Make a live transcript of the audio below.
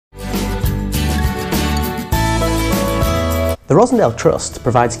The Rossendale Trust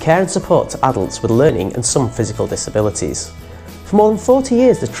provides care and support to adults with learning and some physical disabilities. For more than 40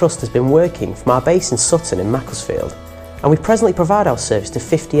 years the Trust has been working from our base in Sutton in Macclesfield, and we presently provide our service to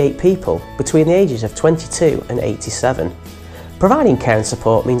 58 people between the ages of 22 and 87. Providing care and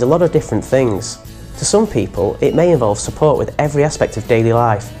support means a lot of different things. To some people it may involve support with every aspect of daily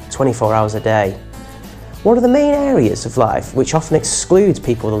life, 24 hours a day. One of the main areas of life which often excludes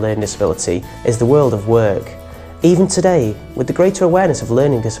people with a learning disability is the world of work. Even today, with the greater awareness of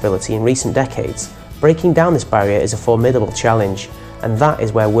learning disability in recent decades, breaking down this barrier is a formidable challenge, and that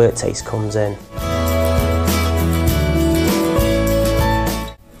is where WorkTaste comes in.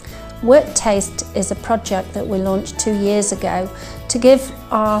 WorkTaste is a project that we launched 2 years ago to give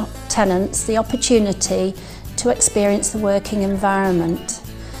our tenants the opportunity to experience the working environment.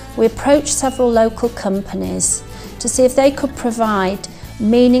 We approached several local companies to see if they could provide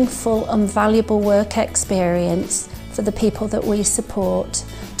meaningful and valuable work experience for the people that we support,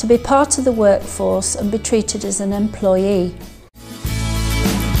 to be part of the workforce and be treated as an employee.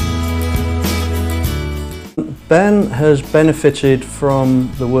 Ben has benefited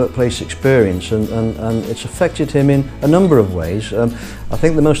from the workplace experience and it's affected him in a number of ways. I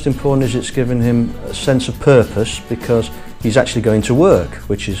think the most important is it's given him a sense of purpose because he's actually going to work,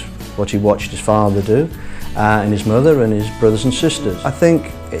 which is what he watched his father do, and his mother and his brothers and sisters. I think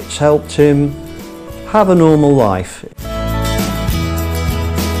it's helped him have a normal life.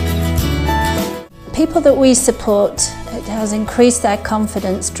 People that we support, it has increased their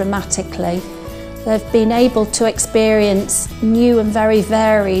confidence dramatically. They've been able to experience new and very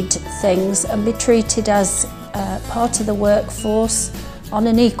varied things and be treated as part of the workforce on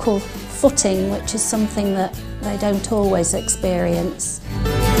an equal footing, which is something that they don't always experience.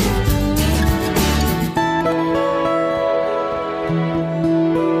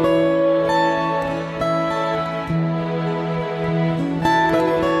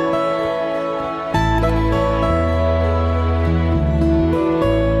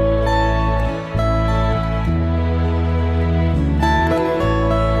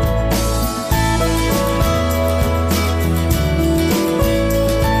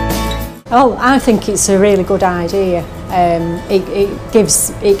 Oh, I think it's a really good idea. It gives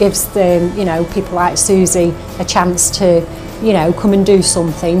the people like Susie a chance to come and do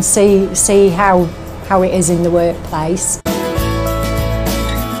something, see how it is in the workplace.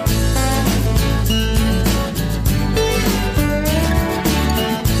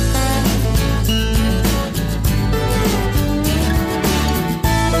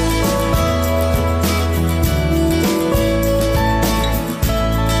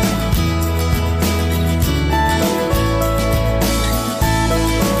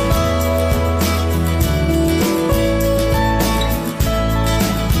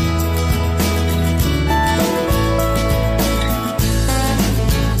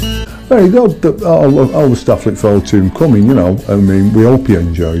 Very good. All the staff look forward to him coming, I mean, we hope he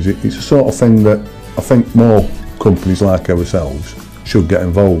enjoys it. It's the sort of thing that I think more companies like ourselves should get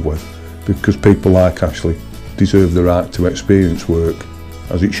involved with, because people like Ashley deserve the right to experience work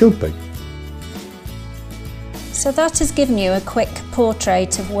as it should be. So that has given you a quick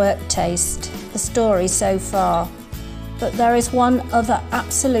portrait of WorkTaste, the story so far. But there is one other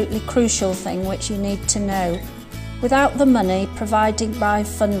absolutely crucial thing which you need to know. Without the money provided by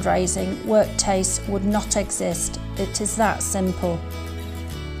fundraising, WorkTaste would not exist. It is that simple.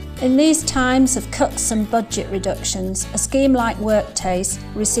 In these times of cuts and budget reductions, a scheme like WorkTaste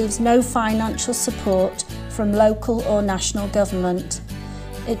receives no financial support from local or national government.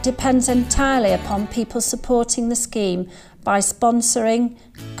 It depends entirely upon people supporting the scheme by sponsoring,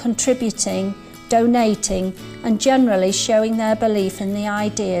 contributing, donating and generally showing their belief in the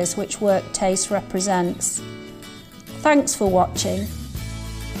ideas which WorkTaste represents. Thanks for watching.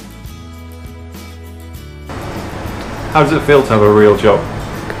 How does it feel to have a real job?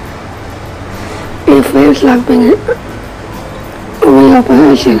 It feels like being a real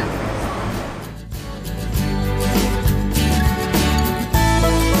person.